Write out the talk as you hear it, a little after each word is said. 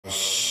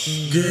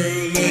Girl,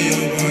 lay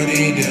your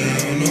body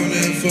down on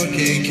that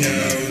fucking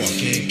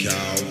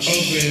couch.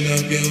 Open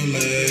up your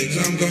legs,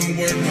 I'm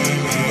gon' work my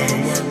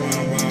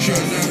mouth. Try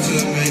not to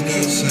make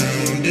a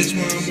sound, this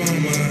my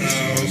mama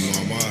house.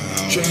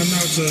 Try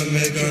not to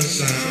make a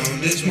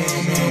sound, this my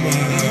mama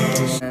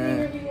house.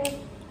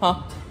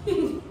 Huh?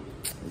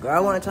 Girl, I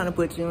wasn't trying to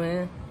put you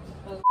in.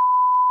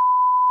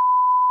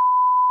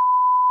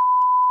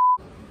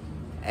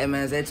 Hey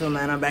man, Zayto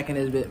man, I'm back in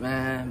this bit,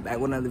 man. Back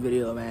with another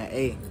video, man.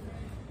 Hey,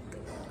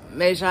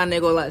 make sure y'all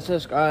nigga like,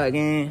 subscribe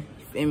again.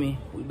 You feel me?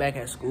 We back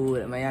at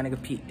school, man. Y'all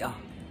nigga peep, y'all.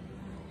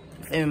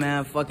 You feel me,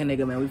 man? Fucking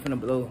nigga, man. We finna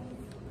blow.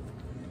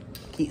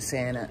 Keep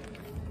saying that.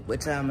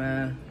 But y'all,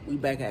 man, we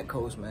back at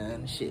Coast,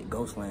 man. This shit,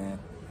 Ghostland.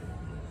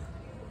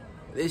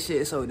 This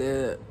shit is so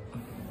dead.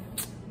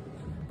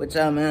 But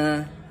y'all,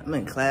 man, I'm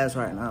in class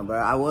right now, bro.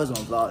 I was on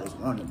vlog this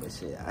morning, but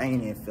shit, I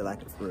ain't even feel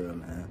like it for real,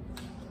 man.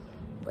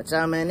 But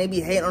y'all, man, they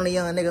be hating on the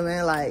young nigga,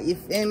 man. Like, you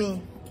feel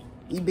me?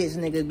 These bitch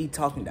niggas be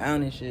talking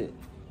down and shit.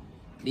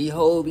 These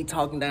hoes be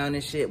talking down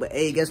and shit. But,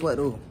 hey, guess what,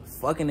 though?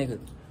 Fucking niggas.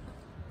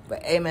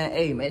 But, hey, man,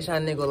 hey, make sure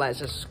nigga like,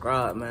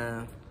 subscribe,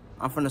 man.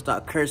 I'm finna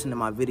start cursing in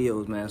my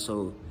videos, man.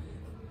 So,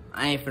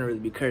 I ain't finna really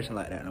be cursing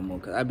like that no more.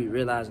 Because I be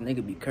realizing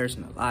nigga be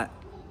cursing a lot.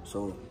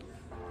 So,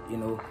 you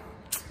know,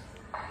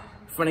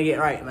 finna get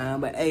right,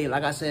 man. But, hey,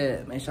 like I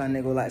said, make sure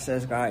nigga like,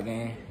 subscribe,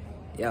 gang.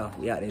 Yo,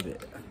 we out there,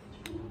 bit.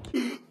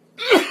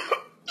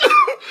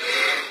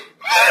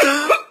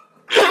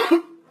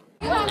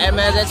 Hey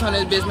man, that's on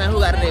this bitch, man. Who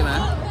got today, man?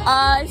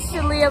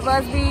 Shalia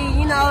Busby.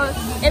 You know,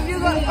 if you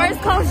go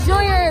first Coast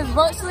Juniors,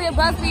 vote Shalia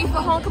Busby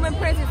for homecoming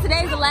princess.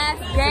 Today's the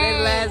last day. Today's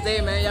the last day,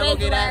 man. Y'all go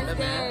get after,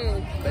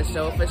 man. For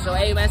sure, for sure.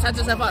 Hey man, shout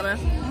yourself out, man.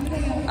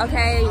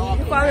 Okay, you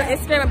can follow me on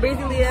Instagram at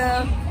Breezy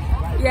Leah.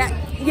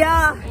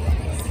 Yeah.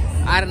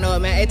 I don't know it,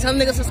 man. Hey, tell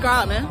them niggas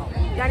subscribe, man.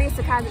 Y'all need to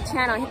subscribe to the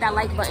channel and hit that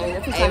like button.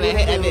 That's what hey man,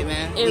 hit that bit,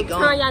 man. And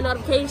turn y'all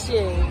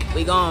notifications.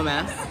 We gone,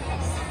 man.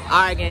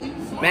 Alright, gang.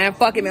 Man,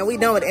 fuck it, man. We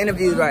done with the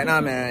interviews right now,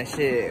 man.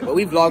 Shit. But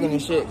we vlogging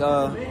and shit,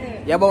 dog.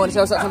 Y'all boy wanna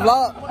tell us something to the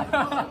vlog?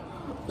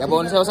 Y'all boy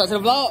wanna tell us something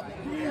to the vlog?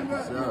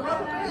 What's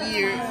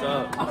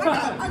up?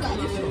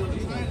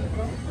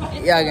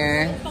 Yeah,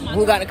 gang.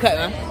 Who got the cut,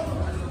 man?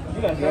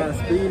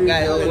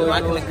 Got go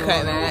rocking the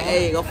cut, man.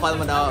 Hey, go follow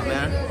my dog,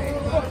 man.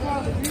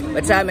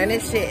 But y'all, man,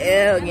 this shit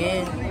L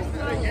again.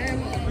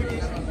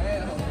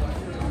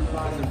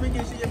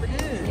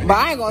 But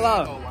I ain't gonna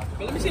lie.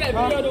 Let me see that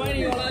video, though. I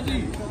ain't gonna lie to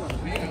you.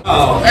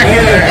 Oh,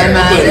 hey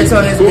man, it's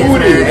on this bitch,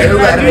 man. Hey, who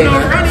got it,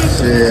 man?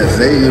 Shit,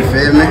 say you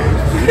feel me?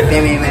 You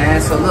feel me, man?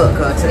 So look,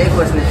 today's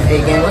question is, hey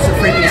gang, what's the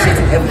freakiest shit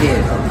you ever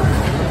did?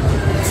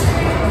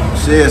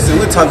 Shit, see,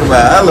 we talk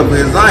about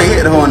elevators. I ain't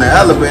hit her on the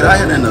elevator. I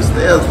hit in the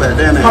stairs back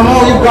then. Come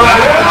on, you got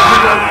it.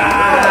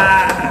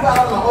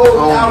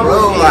 Oh,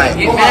 bro, like,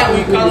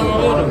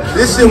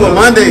 this shit was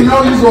Monday. You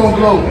know you gonna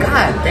blow.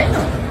 God damn.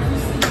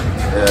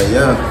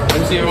 Yeah. Let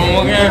me see it one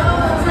more again.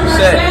 You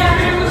said,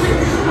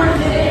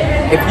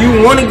 if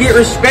you want to get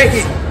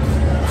respected,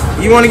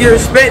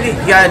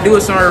 you gotta do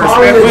it somewhere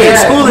respectful. In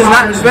school is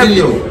not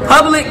respectful.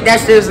 Public, that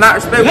shit is not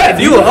respectful. If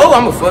you a hoe,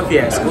 I'ma fuck you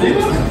at school.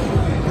 That's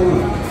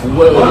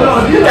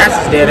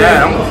just dead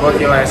ass. I'ma fuck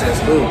your ass at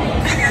school.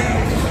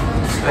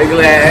 I'm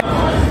glad.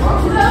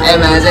 Hey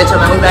man, Zayto,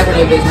 man, we back in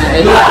there, bitch,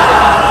 man. Hey,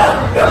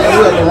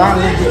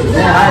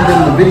 I ain't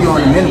done the video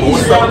in a minute, but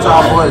what's up with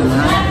y'all boys,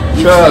 man?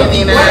 Sure.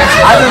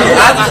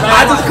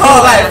 I just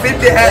called like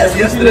 50 hats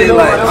yesterday,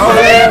 like,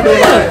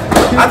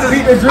 I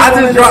just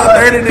dropped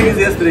 30 niggas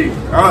yesterday.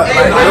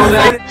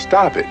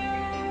 Stop it.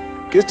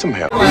 Get some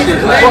help.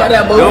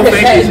 Don't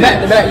fake it.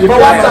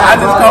 I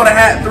just called a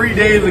hat 3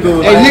 days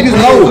ago. Hey, niggas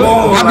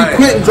know. I be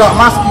quick and drop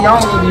my ski. I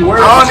don't even be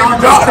worried. I don't even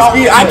drop the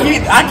ski. I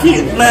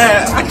keep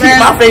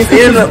my face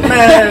in up,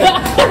 man.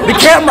 The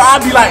camera,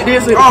 I be like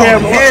this with the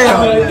camera.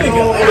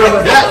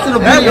 Back to the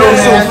video,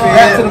 man.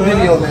 Back to the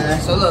video,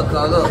 man. so look,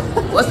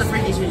 what's the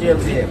freakiest shit you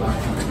ever did, man?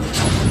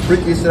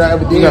 Freakiest shit I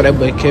ever did. You got that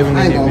boy Kevin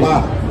I in ain't gonna there,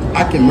 lie.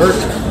 I can merch.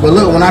 But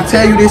look, when I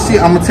tell you this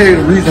shit, I'm gonna tell you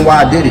the reason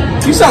why I did it.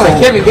 You sound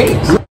like Kevin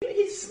Gates.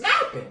 He's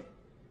snapping.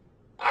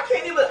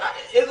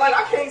 It's like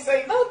I can't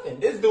say nothing.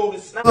 This dude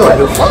is snapping. What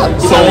the fuck?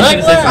 So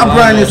I'm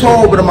running this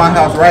whole bit of my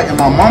house, right? And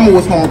my mama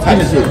was home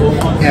type of shit.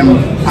 And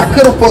I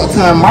could have fucked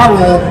her in my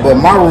room, but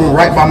my room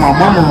right by my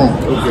mama room.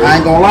 Okay. I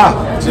ain't gonna lie.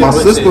 My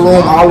sister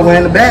room all the way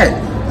in the back.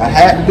 I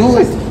had to do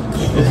it.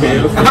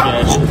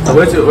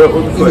 What's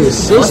your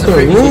sister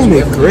room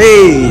is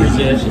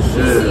crazy.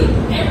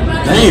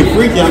 That ain't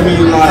freaky. I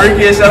mean, like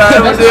Freaky shit I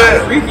ever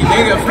did. Freaky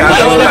nigga.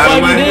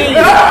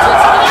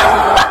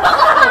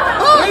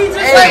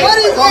 Hey, what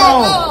is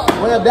that?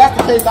 Well, if that's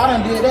the case, I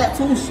done did that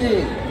too,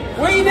 shit.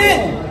 What you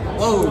did?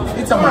 Whoa,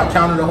 you talking about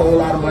counting a whole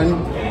lot of money?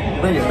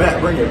 Bring it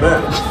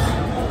back.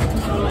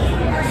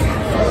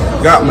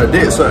 Got my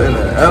dick sucked in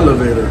the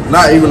elevator.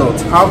 Not even on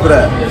top of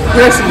that.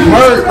 Presley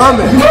was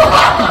coming.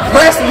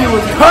 Presley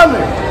was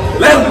coming.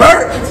 Let's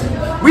merch.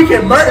 We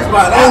can merch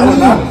by that one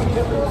now.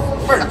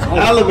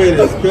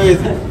 Elevator is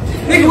crazy.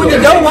 Nigga with the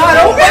door wide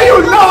open.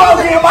 You know I'm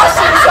getting my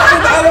shit shot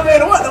in the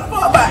elevator. What the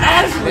fuck about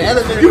Ashley?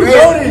 You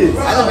know this.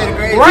 Elevator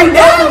crazy. Right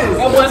now.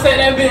 That boy said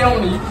that bitch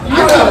on you.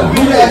 You gotta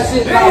do that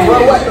shit now,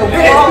 bro. What the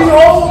Hey, fuck? you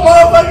old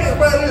motherfucker,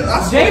 brother. I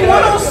swear.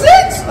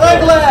 J106?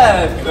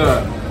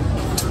 Ugly.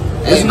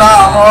 It's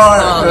not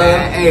hard, Oh,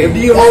 man. man. Hey, if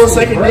you hold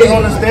second dick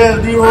on the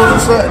stairs, do you hold the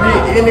second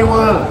dick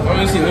anywhere? Let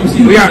me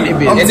see. We out there,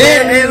 bitch. And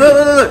then, hey,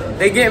 look.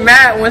 They get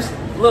mad when,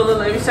 look,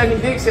 they be sucking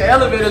dicks in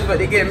elevators, but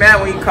they get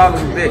mad when you call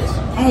them a bitch.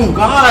 Oh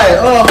God,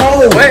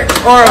 hoe. What?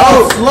 Or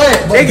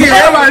Slut. they get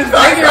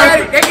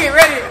ready. They get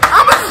ready.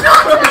 I'm a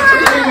sucker.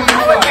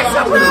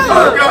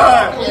 Oh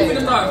God.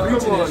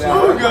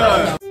 Oh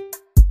God.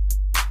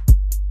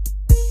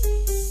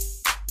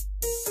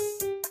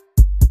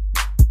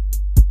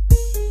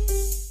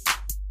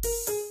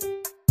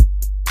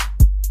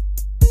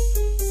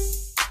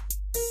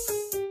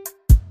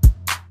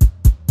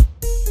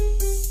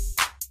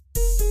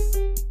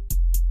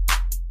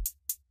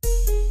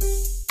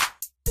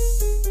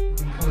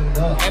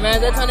 Hey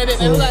man, that's on that bit,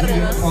 man. Who got it,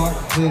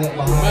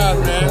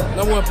 Man,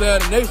 no one player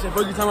in the nation.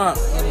 Fuck you talking about?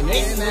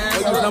 man?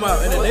 Fuck you talking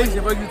about? In the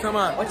nation, fuck you talking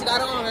about? What you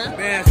got on, man?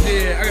 Man,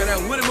 shit, I got that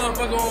winning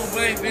motherfucker on,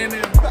 boy. Feel me?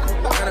 I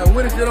got that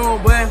winning shit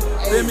on, boy.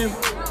 Feel me?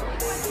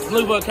 I'm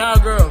looking for a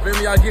cowgirl. Feel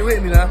me? Y'all get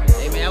with me now.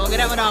 Hey man, I'm gonna get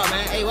that one out,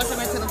 man. Hey, what's your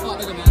man to the fuck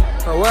nigga, man?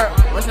 For what?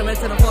 What's your man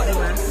to the fuck nigga,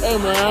 man? Hey,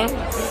 man.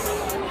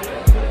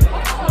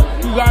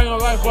 You got your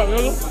life, fuck,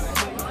 nigga.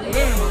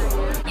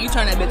 You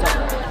turn that bitch up.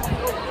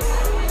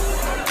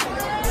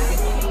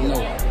 No.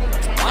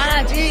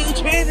 Why, G? You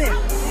tripping?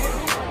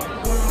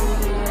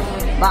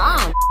 But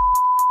I'm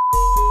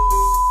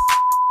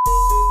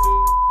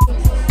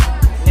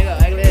nigga,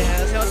 ugly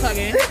ass. Y'all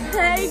talking?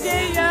 Hey,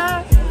 gay,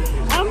 y'all.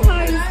 I'm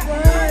high as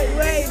fuck.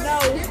 Wait, no.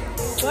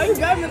 Why you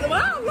got me? Why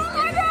I look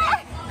like that?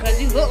 Cause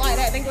you look like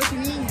that. Think what you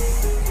mean.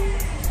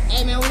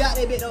 Hey man, we got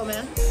that bit though,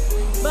 man.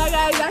 But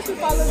guys, y'all should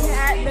follow me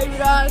at Baby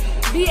Dog.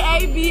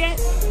 DAB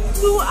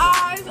 2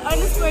 eyes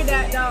 _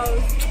 that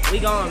dog. We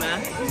going, man.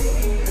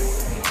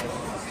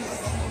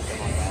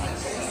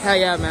 Hell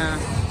yeah, man.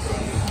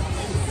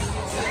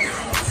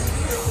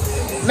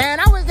 Man,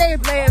 I was there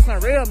playing some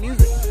real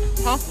music.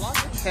 Huh?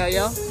 Hell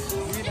yeah.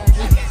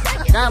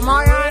 Got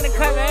Mario in the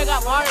cut, man.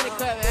 Got Mario in the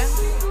cut, man.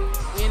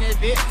 We in this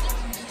bitch.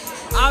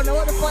 I don't know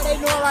what the fuck they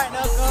doing right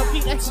now, cuz.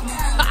 Peep that shit.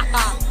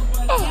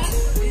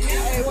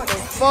 Hey, what the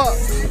fuck?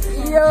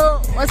 Yo,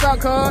 what's up,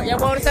 cuz? Y'all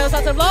want to say what's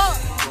up to the vlog?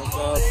 What's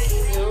up?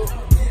 Yo.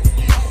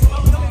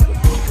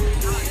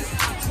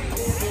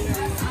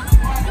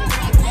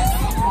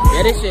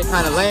 Yeah, this shit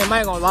kind of lame. I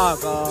ain't gonna lie,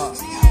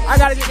 cuz. I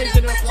gotta get this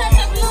shit in the vlog.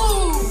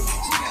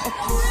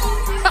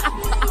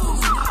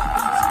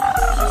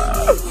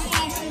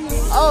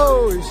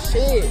 Oh,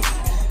 shit.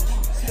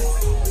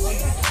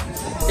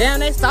 Damn,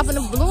 they stopping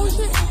the balloon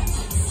shit?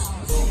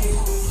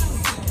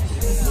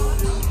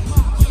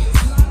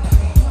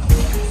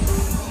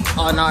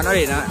 Oh, no,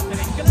 they not.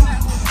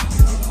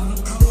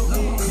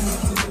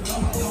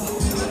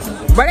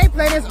 But they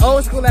play this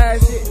old school ass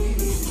shit.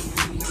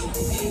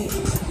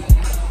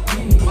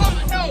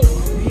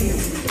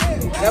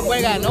 That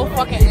boy got no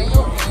fucking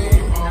angle.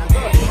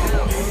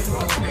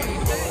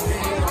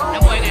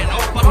 That boy got no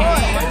fucking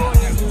angle.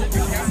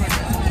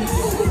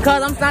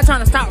 Cause I'm not trying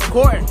to stop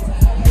recording.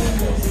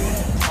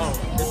 Oh,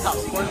 just stop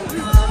recording?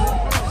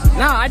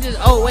 No, I just,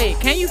 oh wait,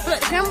 can you flip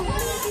the camera?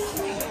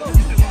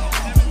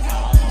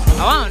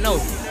 Oh, I don't know.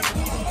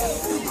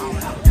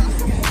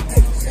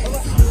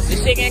 This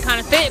shit getting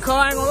kinda thick, cause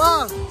I ain't gonna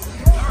lie.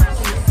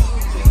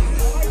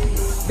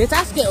 Bitch,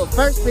 I skipped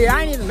first period.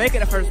 I ain't even make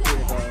it a first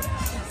period, cuz.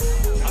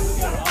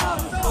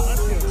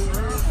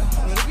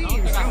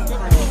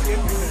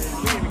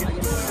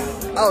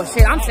 Oh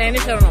shit, I'm saying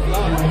this shit on the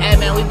floor. Hey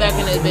man, we back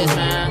in this bitch,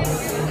 man.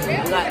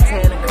 We got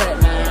 10 to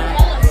cut, man.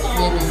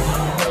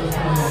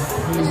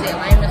 This shit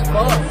lame as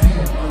fuck.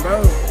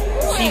 Bro,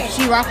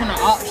 she rocking the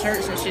op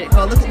shirts and shit.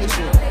 Cuz, look at this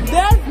shit.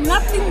 There's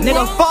nothing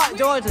Nigga, wrong. fuck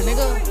Georgia,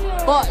 nigga.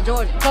 Fuck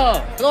Georgia.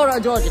 Cuz, Florida,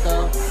 Georgia,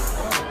 cuz.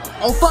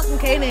 Oh fucking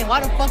K-Name, why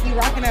the fuck you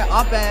rocking that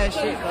op ass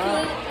shit,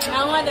 cuz?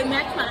 I want to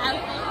match my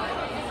outfit.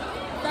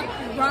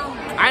 Something's wrong.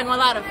 I ain't gonna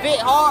lie, the fit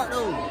hard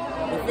though.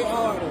 The fit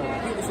hard though.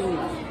 Keep the shoes.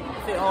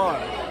 Fit hard.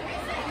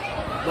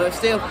 But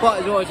still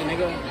fuck Georgia,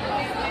 nigga.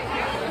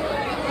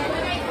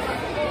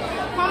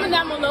 Comment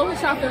down below who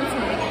shop them to.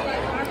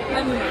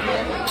 Let me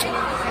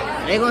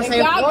know. They gonna say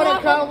y'all Florida,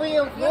 go- cuz. We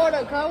in Florida,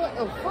 cuz. What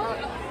the fuck?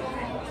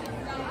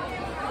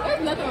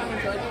 There's nothing wrong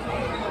with Georgia.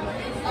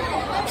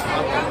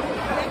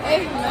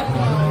 There's nothing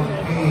wrong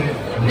with Georgia.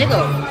 Nigga,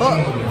 fuck.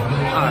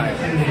 Alright.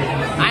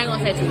 I ain't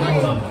gonna say too much.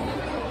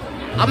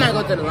 I'm gonna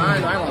go to the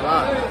line though, I ain't gonna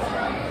lie.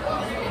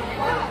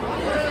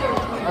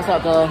 What's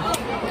up, cuz?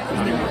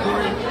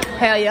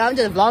 Hell yeah, I'm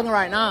just vlogging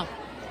right now.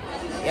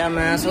 Yeah,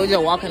 man, so we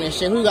just walking and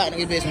shit. Who got in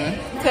this bitch, man?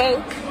 Okay.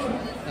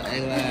 Hey,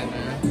 glad,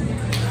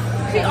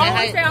 man. He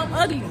always say I'm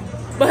ugly.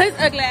 But his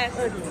ugly ass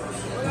ugly.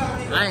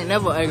 I ain't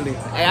never ugly.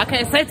 Hey, I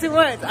can't say too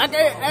much. I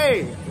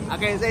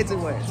can't say too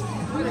much.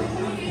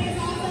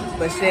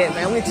 But shit,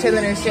 man, we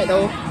chilling and shit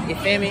though. You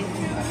feel me?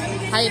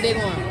 How your day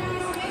going?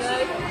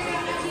 Good.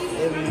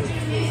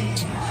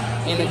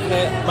 In the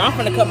cut. Bro, I'm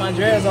finna cut my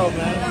dreads off,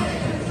 man.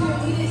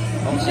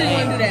 You sure you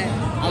wanna do that?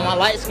 On my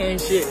light skin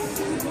shit.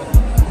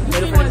 You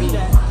sure you wanna do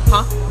that?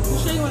 Huh? You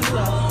sure you wanna do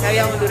that? Hell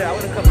yeah, I wanna do that. I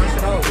wanna cut my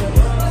shit off.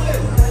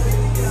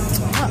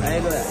 Hey,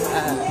 look.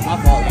 My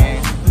fault, man.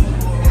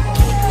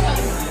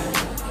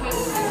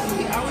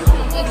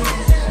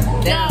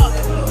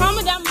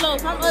 Comment down below.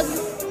 If I'm ugly,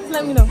 just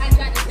let me know.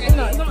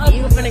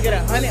 You finna get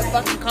 100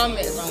 fucking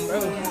comments on, bro.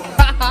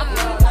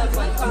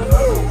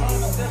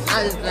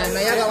 I just like,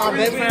 man, y'all got my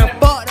best friend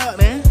fucked up,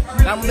 man.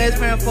 Got my best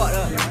friend fucked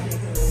up.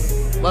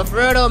 But for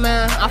real though,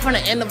 man, I'm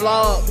finna end the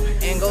vlog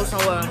and go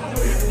somewhere.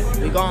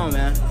 We gone,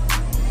 man.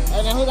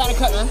 Hey, man, who got a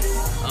cut, man?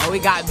 Oh, we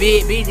got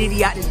Big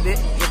DD out this bit.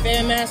 You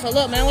feel me, man? So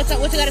look, man, what you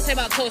gotta say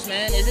about Coach,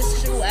 man? Is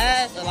this shoe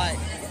ass or like,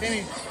 you feel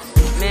me?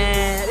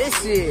 Man, this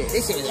shit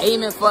is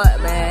aiming for,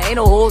 man. Ain't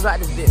no holes out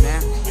this bit,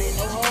 man. Ain't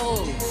no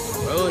holes.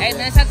 Bro, hey,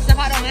 man, shut the stuff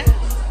out on, man.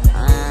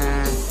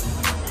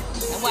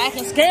 I'm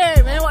acting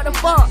scared, man. What the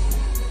fuck?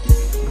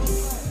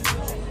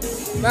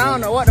 Man, I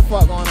don't know what the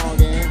fuck going on,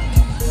 gang.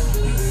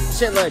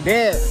 Shit look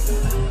dead.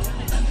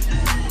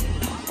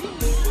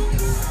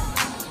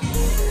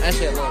 That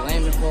shit look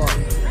lame as fuck.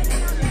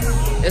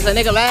 It's a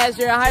nigga last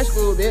year in high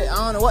school, bitch. I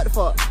don't know what the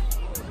fuck.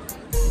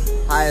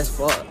 High as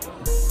fuck.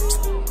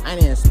 I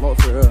ain't even smoke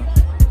for real.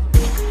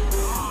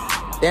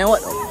 Damn,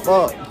 what the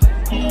fuck?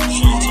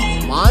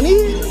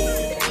 Money?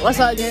 What's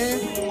up, gang?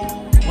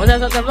 What's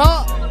up, the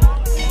vlog?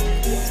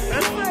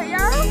 What's up,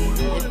 y'all?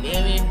 You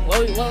feel me? What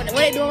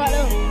they doing right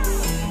now?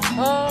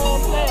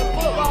 Playing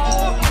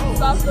football,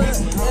 soccer, and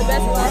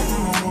basketball.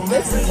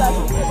 This is like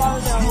football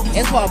now.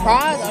 It's for a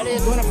prize or they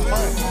doing it for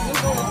fun?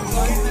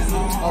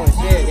 Oh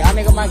shit, y'all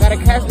niggas might gotta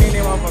catch me in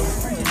there, motherfucker.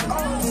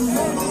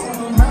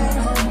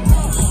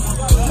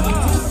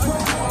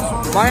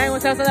 Brian,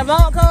 what's up to the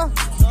vlog, cuz?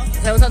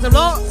 Say what's up to the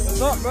vlog?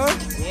 What's up, bro?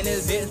 We in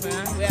this bitch,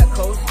 man. We at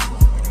Coach.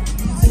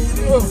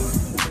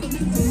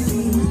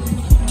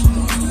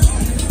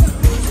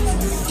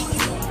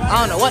 I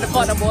don't know what the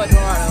fuck the boy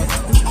doing right now.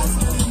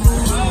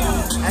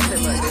 That shit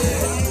look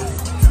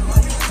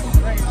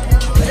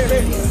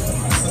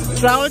good.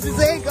 Try what you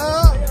say, cuz.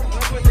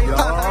 Yo.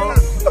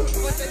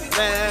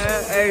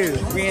 Man, hey,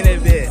 we in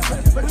this bitch.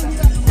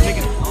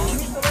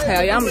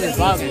 Hell yeah, I'm just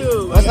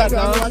vlogging. What's up,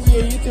 dog? I'm watching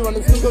your YouTube on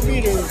the single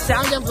video. Shit,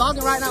 I'm just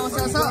vlogging right now.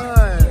 What's up?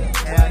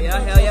 Hell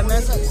yeah,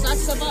 man. Shut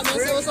yourself up, man.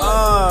 Say what's up.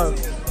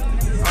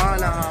 Oh,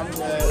 no, I'm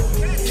good.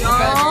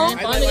 Oh, I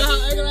think how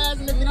ugly ass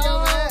in the video,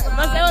 man.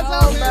 Say what's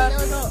up, man.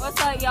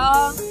 What's up,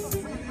 y'all?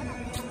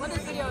 What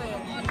this video is?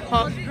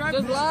 Huh?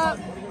 Just vlog?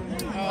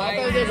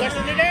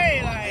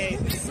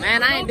 Man,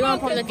 I ain't doing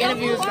public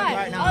interviews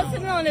right now. I was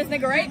sitting on this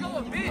nigga, right?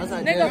 What's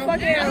up, Nigga,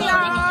 fucking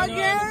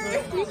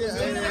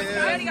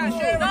Security guard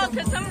showed up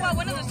because someone,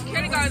 one of the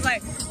security guards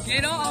like,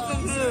 get off of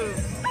him.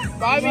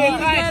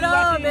 Get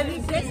up, baby.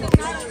 This is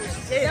not.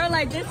 They're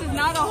like, this is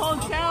not a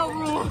hotel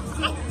room.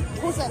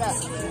 Who said that?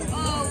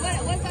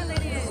 What's that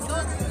lady in?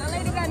 The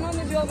lady that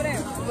normally be over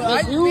there.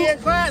 That's you? The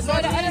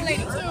other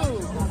lady.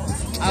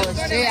 Oh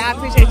shit, I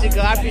appreciate you,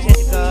 girl. I appreciate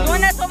you, girl. The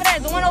one that's over there.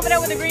 The one over there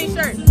with the green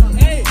shirt.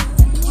 Hey.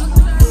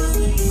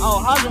 Oh,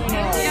 hugging me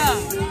now. Yeah.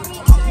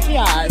 She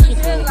alright, she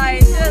cool. She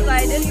was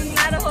like, this is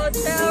not a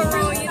hotel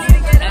room. You need to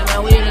get Hey, out.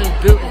 man, we in this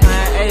build,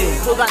 man. Hey,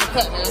 who got the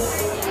cut, man?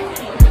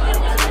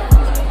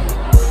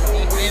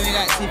 Hey, we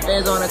got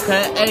T-Feds on the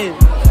cut. Hey.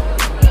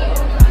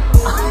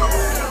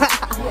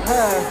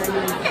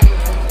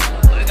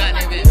 We got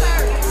that bitch.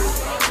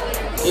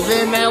 You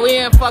feel me, man? We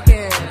in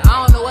fucking, I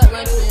don't know what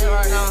lunch we in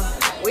right now.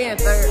 We in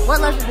third.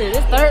 What lunch is this?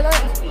 This third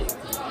lunch?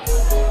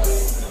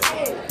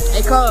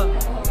 Hey, Cole,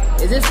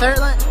 is this third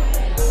lunch?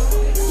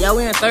 Yeah,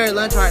 we in third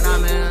lunch right now,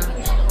 man.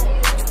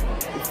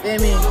 You feel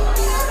me?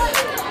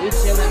 We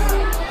chilling.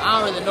 I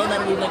don't really know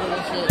none of these niggas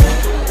and shit.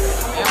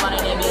 Everybody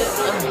in that bitch.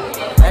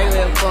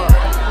 Regular as fuck.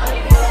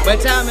 But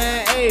y'all,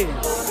 man, hey,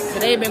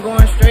 today been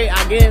going straight,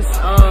 I guess.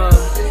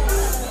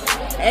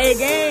 Hey,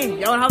 gang,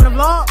 y'all wanna hop in the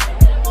vlog?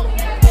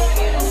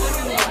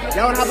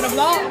 Y'all wanna hop in the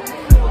vlog?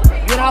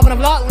 You wanna hop in the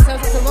vlog? Wanna say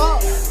what's up to the vlog?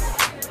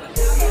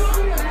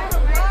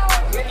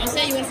 I'm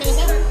saying, you wanna say what's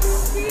up?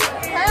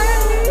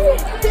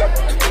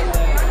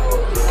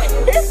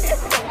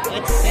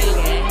 What you say,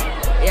 man?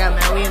 Yeah,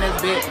 man, we in this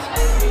bitch.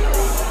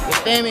 You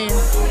feel me?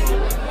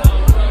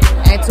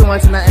 Ain't too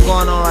much of nothing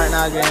going on right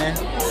now, gang.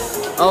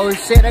 Oh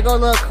shit, there go a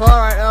little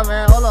car right now,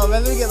 man. Hold on,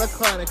 man. Let me get a little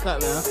car in the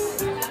cut, man.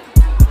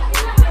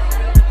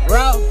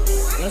 Bro, you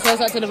wanna say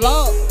what's up to the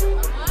vlog?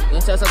 You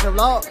wanna say what's up to the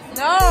vlog?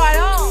 No, I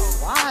don't.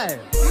 Why?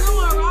 You know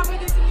what Robert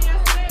did to me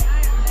yesterday?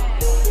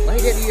 What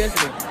he did to you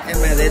yesterday? Hey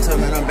man, they told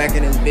me I'm back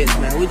in this bitch,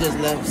 man. We just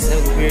left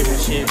 7 beers and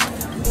shit.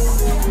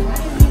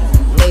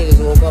 Niggas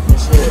woke up and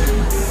shit.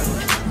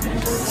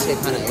 Shit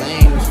kinda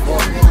lame as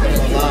fuck.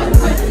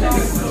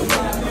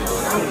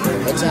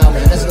 But y'all,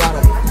 man, there's a lot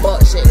of fuck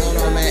shit going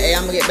on, man. Hey,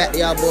 I'm gonna get back to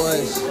y'all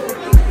boys.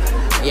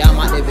 Yeah, I'm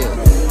out there, bitch.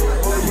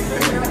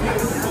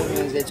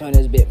 Bitch on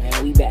this bit,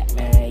 man. We back,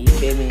 man. You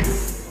feel me?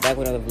 Back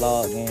with another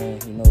vlog, man.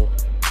 You know,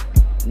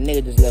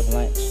 nigga just left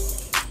lunch.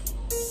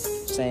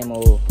 Same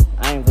old.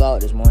 I ain't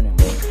vlogged this morning,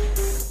 but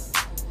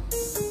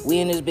we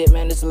in this bit,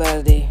 man. This is the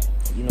last day.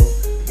 you know,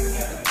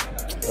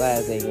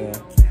 last day, man,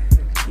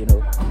 you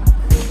know.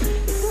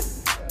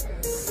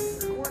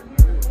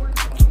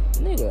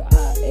 Nigga,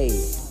 hey,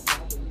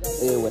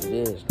 it is what it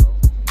is.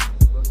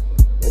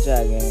 What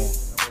y'all, gang?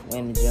 We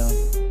in the gym.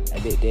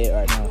 That bit dead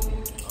right now.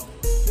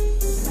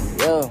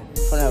 Yo, I'm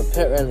gonna have a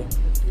pet rally.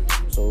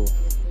 So,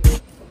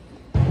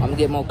 I'm gonna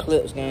get more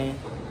clips, gang.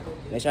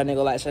 Make sure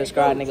nigga like,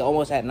 subscribe, nigga.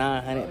 Almost at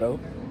 900, bro.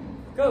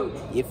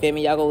 You feel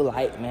me? Y'all go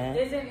like, man.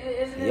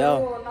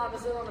 Yo,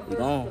 we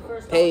gone.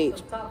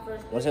 Paige,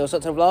 wanna say what's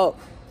up to the vlog?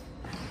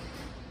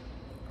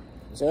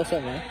 Say what's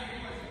up, man.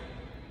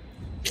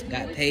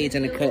 Got Paige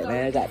in the cut,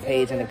 man. Got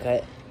Paige in the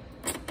cut.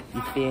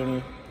 You feel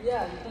me?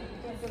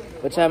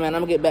 But y'all, man,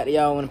 I'm gonna get back to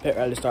y'all when the pet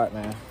rally start,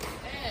 man.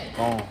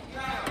 Gone.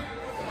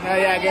 Hell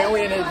yeah, gang,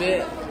 we in this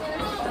bit.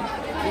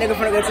 Nigga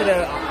finna go to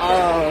the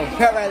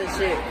pet rally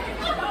shit.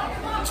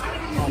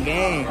 On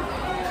game.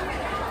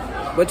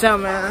 But y'all,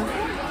 man,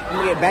 I'm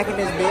gonna get back in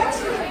this bitch.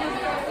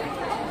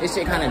 This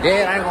shit kinda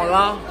dead, I ain't gonna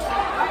lie.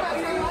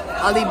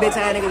 All these bitch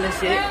ass niggas and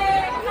shit.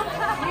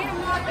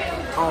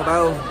 Oh,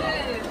 bro.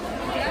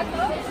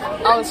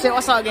 Oh shit,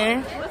 what's up,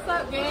 gang? What's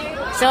up,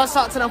 gang? Say what's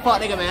up to them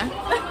fuck nigga, man.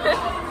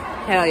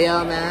 Hell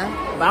yeah, man.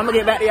 But I'm gonna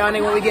get back to y'all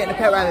nigga when we get in the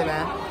pet rally,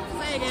 man.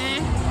 Say,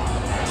 gang.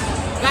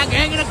 Got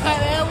gang in the cut,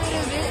 man. We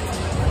this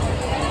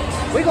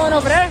bitch. We going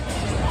over there?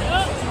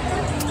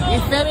 You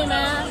feel me,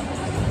 man?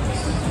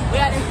 We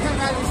got this pet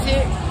rally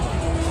shit.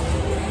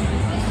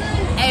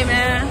 Hey,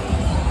 man.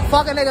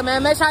 Fuck a nigga,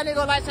 man. Make sure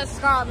nigga like,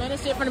 subscribe, man.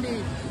 This shit finna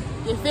be,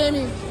 you feel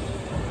me?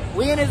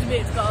 We in this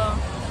bitch, cuz.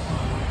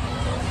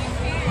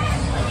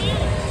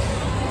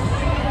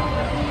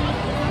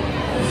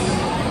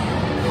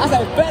 I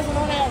said, buzzing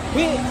on that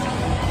bitch.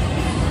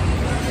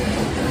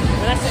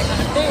 Man, that shit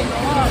kinda thick,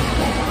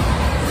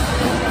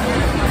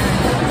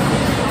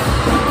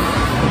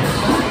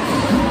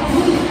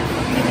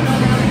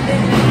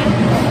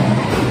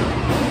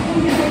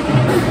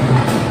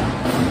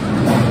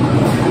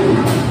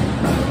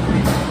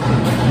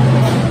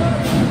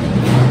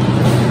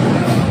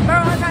 bro,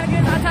 I'm trying to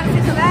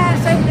get some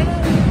ass shape, nigga.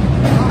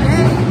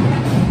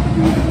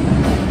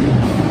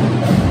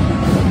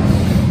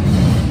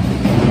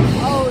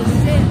 Oh,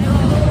 shit, nigga.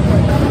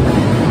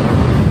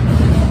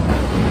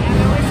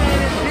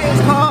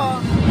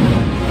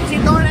 She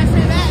throwing that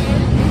shit back, man.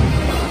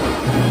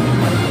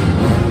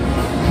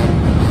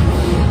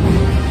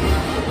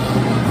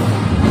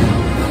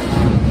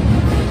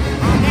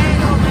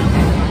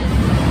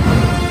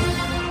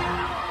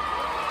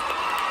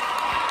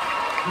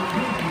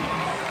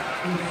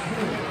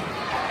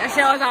 That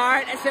shit was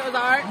hard. That shit was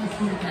hard.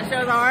 That shit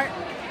was hard.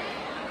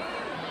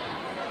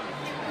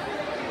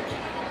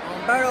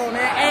 Birdo,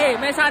 man. Hey,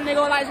 make sure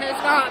nigga like and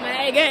subscribe, man.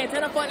 Hey, gang,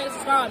 tell the fuck nigga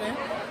subscribe, man.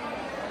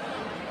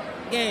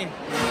 Gang.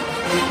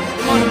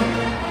 Come on.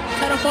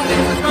 Tell the fuck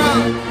nigga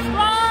subscribe.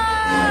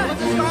 Subscribe!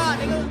 Subscribe,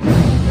 nigga.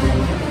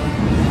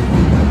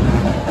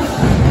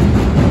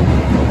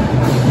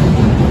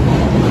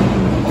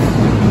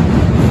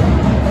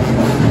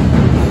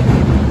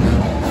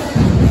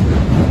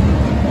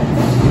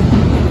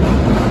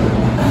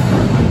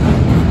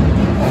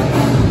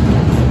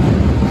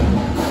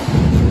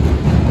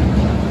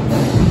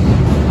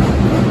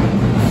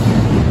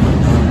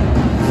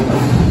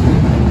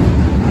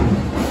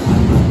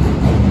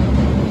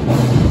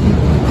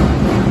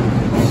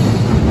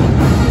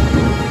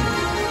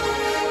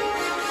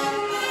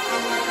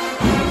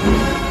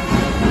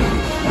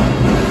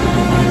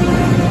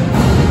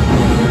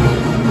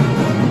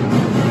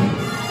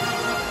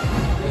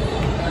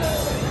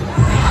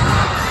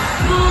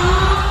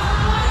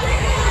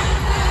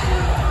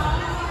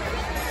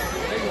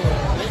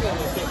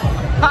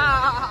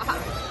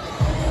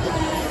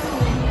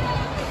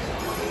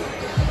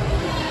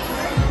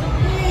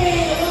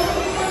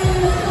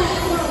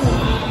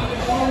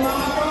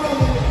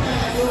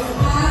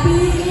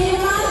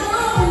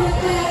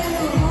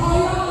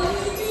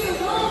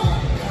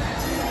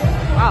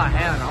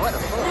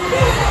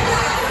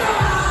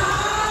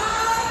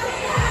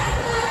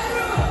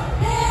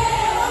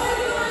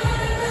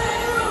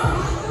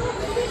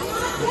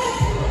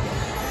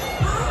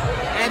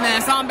 Man,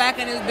 so I'm back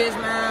in this bitch,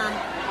 man.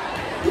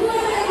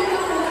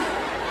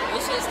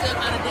 This shit's still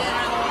kind of dead,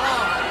 I ain't gonna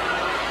lie.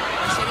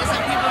 Shit, there's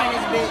some people in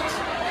this bitch.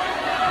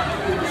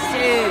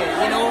 Shit,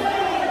 you know.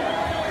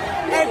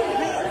 Hey,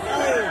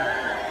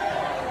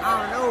 I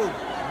don't know.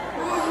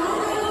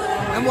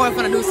 Them boys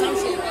finna do some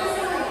shit, man.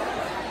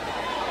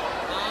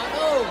 I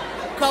don't know.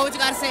 Cole, what you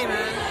gotta say,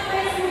 man?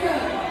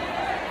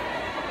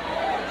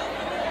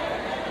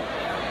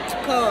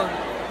 Cole,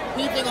 who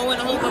you think gonna win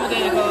the homecoming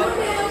game, Cole?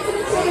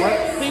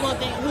 What? Who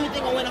you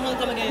think gonna win the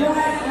homecoming game? I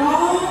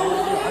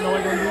know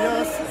we're gonna do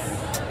us.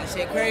 That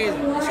shit crazy.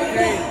 That shit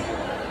crazy.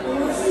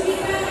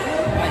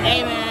 But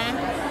hey, man,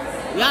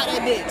 we out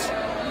that bitch.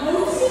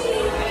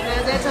 Hey,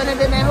 man, that's on that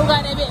bitch, man. Who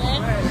got that bitch,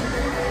 man?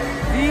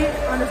 D_dot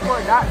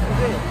for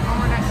this.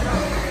 I'm on that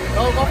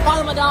stuff. Go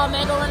follow my dog,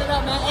 man. Go run it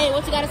up, man. Hey,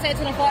 what you gotta say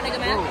to the fuck nigga,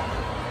 man?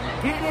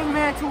 Get this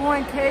man to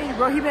 1K,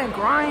 bro. He been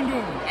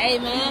grinding. Hey,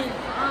 man.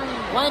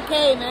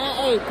 1K, man.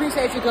 Hey,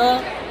 appreciate you,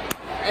 cuz.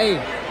 Hey.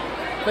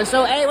 For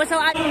sure. Hey, what's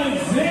your idea?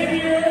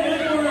 Xavier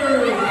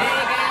Edwards.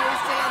 Hey, guys, we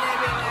still in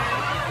that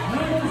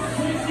Number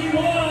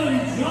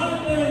 61,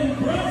 Jonathan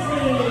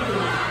Presley.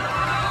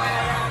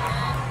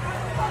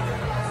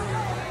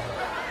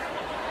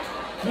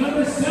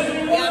 Number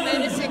 71. Yeah,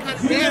 man, this shit kind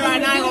of dead right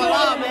now. I ain't gonna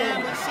lie,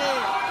 man. But shit,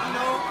 you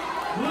know,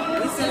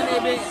 we still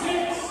that bitch.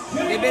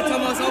 They been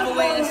talking about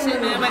overweight and shit,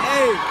 man. But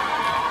hey,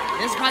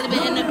 this probably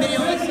been in the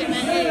video and shit,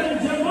 man. Hey,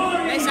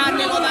 make sure y'all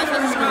niggas like,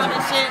 subscribe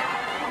and shit.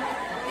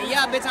 And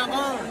yeah, bitch, I'm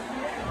home.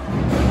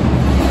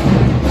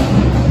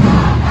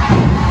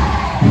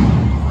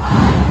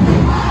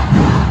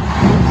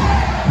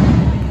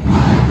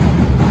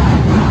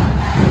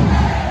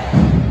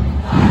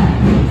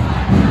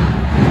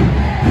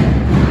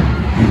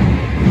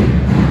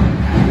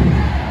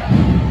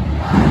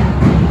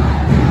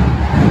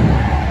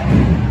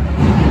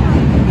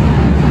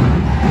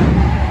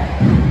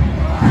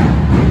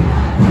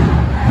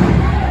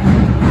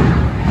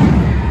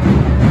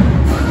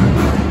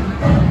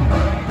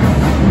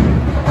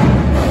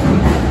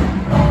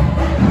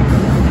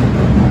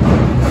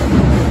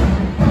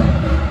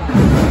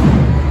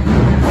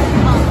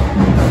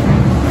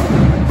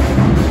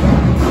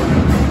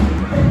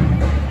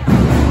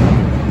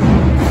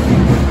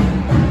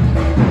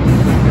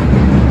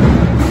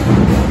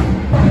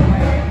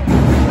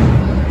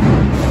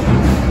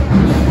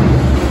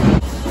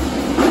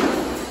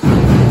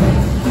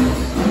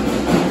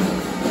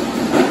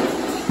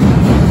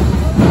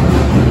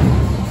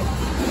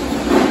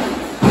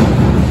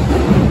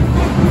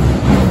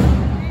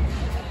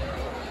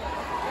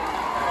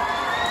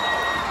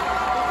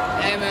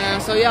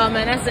 So y'all,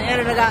 man, that's the end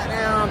of the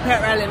goddamn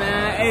pet rally,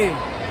 man. Hey,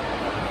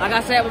 like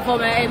I said before,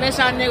 man, hey, make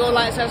sure y'all niggas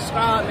like,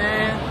 subscribe,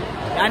 man.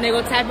 Y'all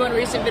niggas tap in on the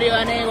recent video,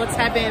 y'all niggas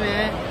tap in,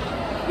 man.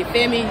 You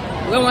feel me?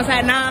 We almost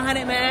at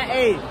 900, man.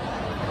 Hey,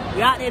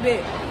 we out there,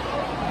 bitch.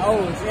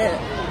 Oh, shit.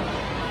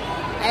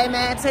 Hey,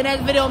 man, till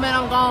next video, man,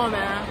 I'm gone,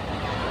 man.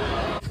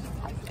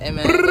 Hey,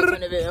 man,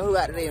 who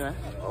got today, man?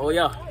 Oh,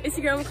 yeah. It's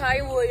your girl,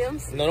 Kaya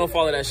Williams. No, don't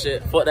follow that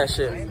shit. Fuck that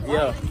shit.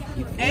 Yeah.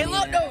 Hey,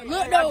 look though.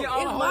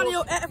 It's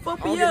Mario at 4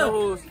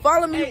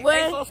 Follow me,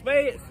 boy.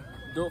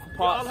 Do it for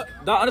pause.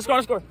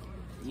 Underscore.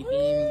 You feel me?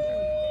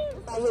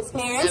 His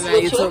parents, yeah, man,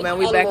 Richard YouTube, man,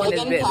 we and back Morgan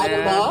in this bit,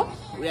 man.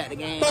 We at the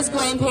game. His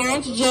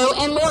grandparents, Joe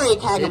and Lori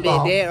This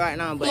Kagenball. bit dead right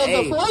now, but He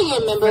hey, is a 4-year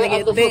member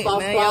of the football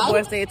man. Y'all squad.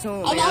 boys stay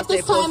tuned, man. And at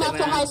this time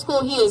after high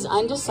school, he is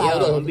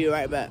undecided. Yo, I'm gonna be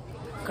right back.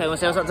 Okay,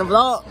 what's up to the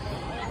vlog?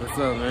 What's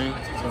up, man?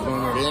 What's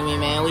going on? Feel me,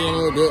 man? We in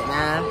here a bit,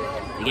 man.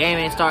 The game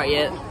ain't start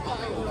yet.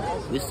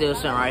 We still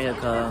sitting right here,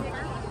 cuz.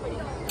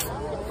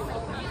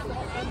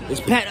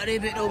 It's packed out there,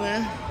 bit though,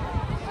 man.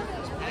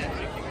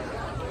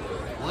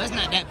 Well, it's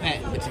not that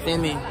packed, but you feel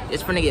me?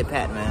 It's finna get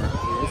packed, man.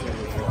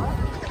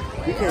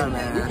 We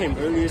came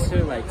earlier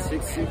here, like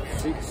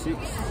 6:11.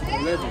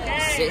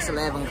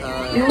 6:11,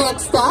 cuz.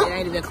 Next up it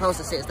ain't even close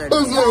to 6:30.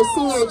 is your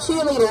senior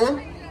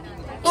cheerleader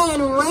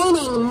and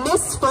reigning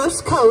Miss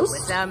First Coast,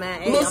 What's up,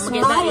 man? Hey, Miss I'm gonna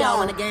get back y'all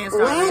when the game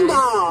starts, man.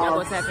 Y'all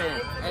go tap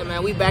in. Hey,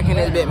 man, we back in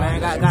this bit, man.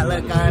 Got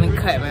let go and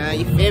cut, man.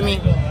 You feel me?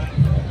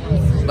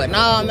 But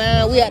nah,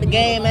 man, we at the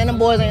game, man. Them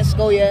boys ain't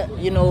score yet.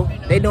 You know,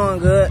 they doing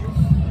good.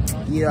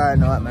 You already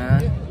know it,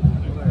 man.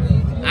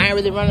 I ain't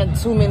really running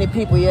too many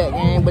people yet,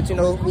 gang. But you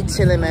know, we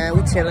chilling, man.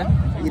 We chilling.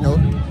 You know.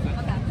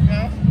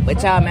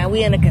 But y'all, man,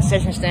 we in the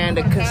concession stand,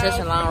 the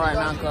concession line right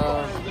now,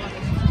 cuz.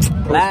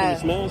 We finna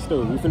smash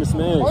though. We finna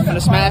smash. We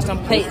finna smash them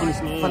plates.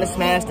 Finna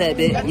smash that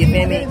bit. You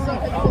feel me?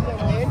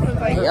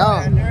 Yo,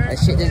 that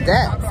shit just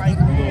that.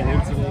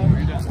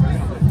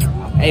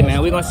 Hey,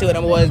 man, we gonna see what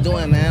them boys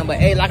doing, man. But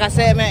hey, like I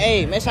said, man,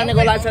 hey, make sure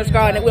nigga like,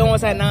 subscribe. We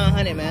almost at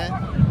 900, man.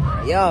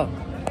 Yo,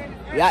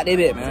 we out there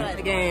bit, man.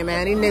 The game,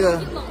 man. These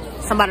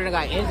niggas, somebody that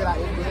got injured out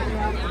here.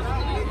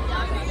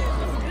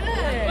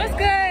 What's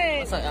good?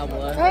 What's up, y'all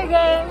boys? Hey,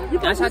 guys. You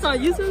post this on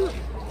YouTube?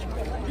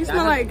 You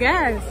smell like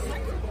gas.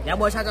 Y'all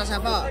boys shout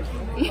yourself out.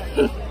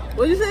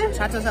 What you say?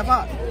 Shout yourself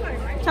out.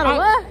 Shout out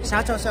what?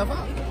 Shout yourself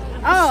out.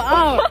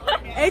 Oh.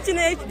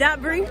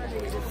 H&H.Bree.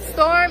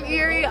 Storm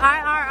Erie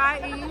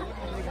IRIE.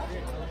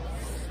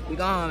 We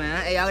gone,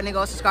 man. Hey, y'all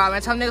niggas subscribe,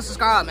 man. Tell them niggas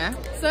subscribe, man.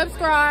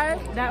 Subscribe.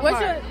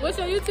 What's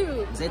your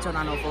YouTube? Zaycho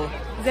 904.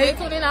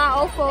 Zaycho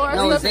 904.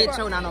 No,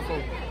 Zaycho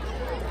 904.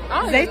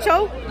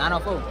 Zaycho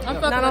 904. I'm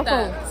fucking with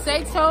that.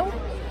 Zaycho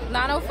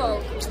 904.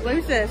 What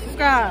you said?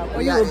 Subscribe.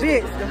 Or you a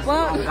bitch? The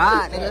fuck? Oh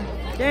God, nigga.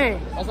 Dang.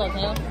 What's up,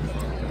 Cam?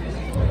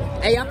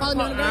 Hey, y'all follow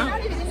me on the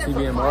game?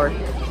 CBMR.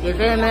 You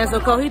feel me, man? So,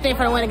 Cole, who you think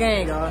finna win the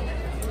game, dog?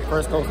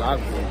 First coast,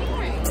 obviously.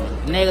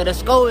 Nigga, the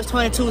score is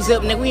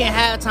 22-zip, nigga. We in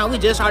halftime. We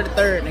just started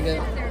third,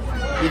 nigga.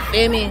 You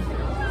feel me?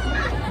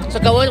 So,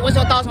 Cole, what's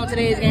your thoughts on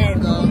today's game,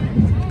 dog?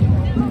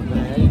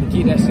 Man, you can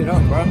keep that shit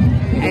up, bro.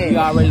 Hey, we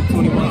already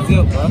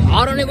 21-zip, bro.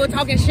 All them niggas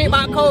talking shit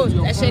about coach.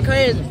 That shit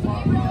crazy.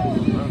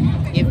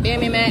 You feel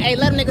me, man? Hey,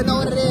 let them niggas know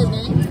what it is,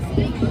 man.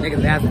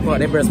 Niggas ask for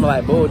they better smell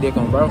like bull dick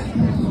on, bro.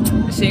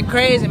 That shit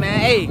crazy, man.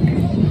 Hey,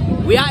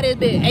 we out this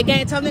bitch. Hey,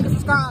 gang, tell niggas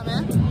subscribe,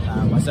 man.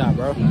 What's up,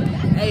 bro?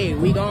 Hey,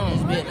 we gone,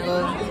 bitch,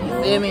 nigga.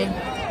 You feel me?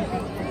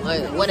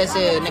 Like, what it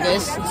said, nigga?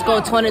 It's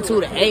score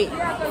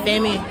 22-8.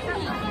 Feel me?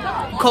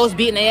 Coach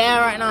beating their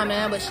ass right now,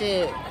 man, but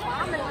shit.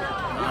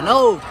 I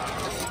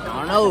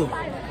don't know.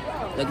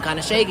 Looking kind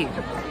of shaky.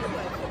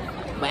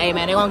 But hey,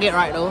 man, they gonna get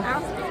right though.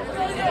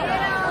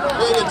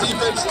 The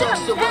defense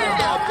starts to run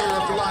back there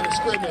at the line of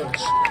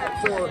scrimmage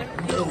for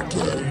no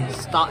gain.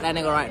 Stop that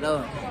nigga right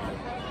though.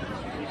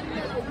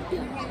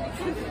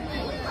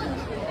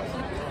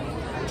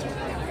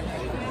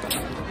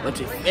 But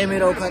you feel me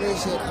though, cause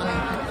this shit kinda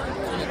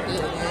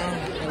good,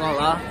 man. Ain't gonna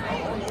lie.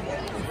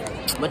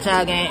 But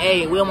y'all gang,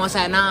 hey, we almost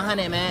at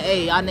 900, man.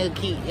 Hey, y'all nigga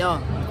keep, y'all.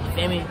 You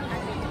feel me?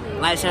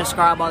 Like, share,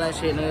 subscribe, all that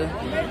shit, nigga.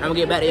 I'm gonna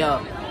get back to y'all.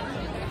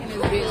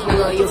 Bitch,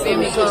 nigga, you feel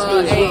me?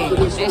 Cause, hey,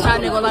 this y'all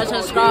nigga like,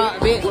 share,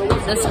 subscribe, bitch.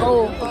 Let's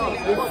go.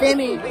 You feel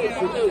me?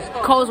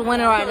 Cole's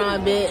winning right now,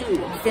 bitch.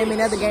 You feel me?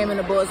 Another game in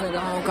the books, nigga.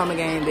 Homecoming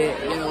game, bitch.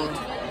 You know.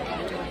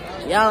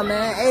 Y'all,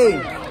 man, hey,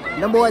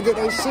 them boys did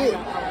they shit.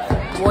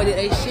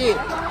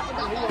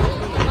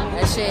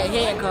 That shit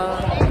hit, cuz.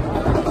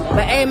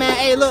 But hey, man,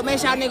 hey, look, make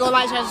sure y'all nigga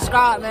like, share,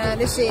 subscribe, man.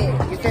 This shit,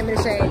 you feel me?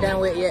 This shit ain't done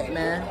with yet,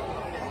 man.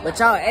 But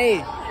y'all,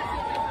 hey,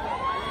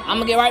 I'm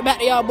gonna get right back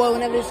to y'all, boy,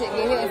 whenever this shit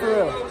get hit for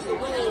real.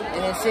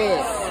 And then shit,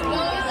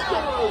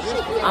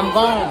 I'm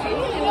gone.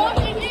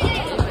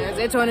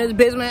 They told this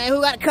bitch, man. Hey,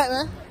 who got cut,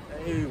 man?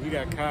 Hey, we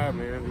got Kai,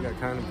 man. We got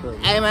Kai in the club.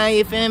 Hey, man,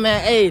 you feel me,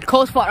 man? Hey,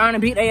 Coach fought around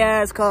and beat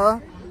their ass,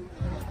 cuz.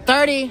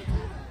 30.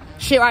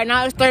 Shit, right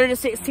now it's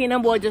 30-16.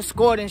 Them boys just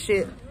scored and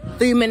shit.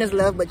 3 minutes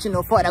left, but you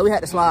know, fuck that. We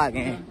had to slide,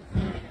 gang.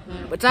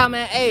 But y'all,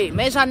 man, hey,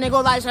 make sure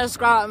nigga like, share,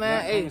 subscribe,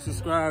 man. Hey,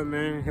 subscribe,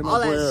 man. Hit my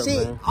all boy that up,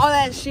 shit, man. all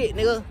that shit,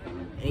 nigga.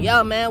 And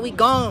y'all, man, we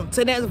gone.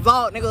 To the next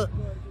vlog, nigga.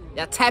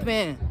 Y'all tap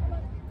in.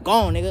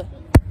 Gone, nigga.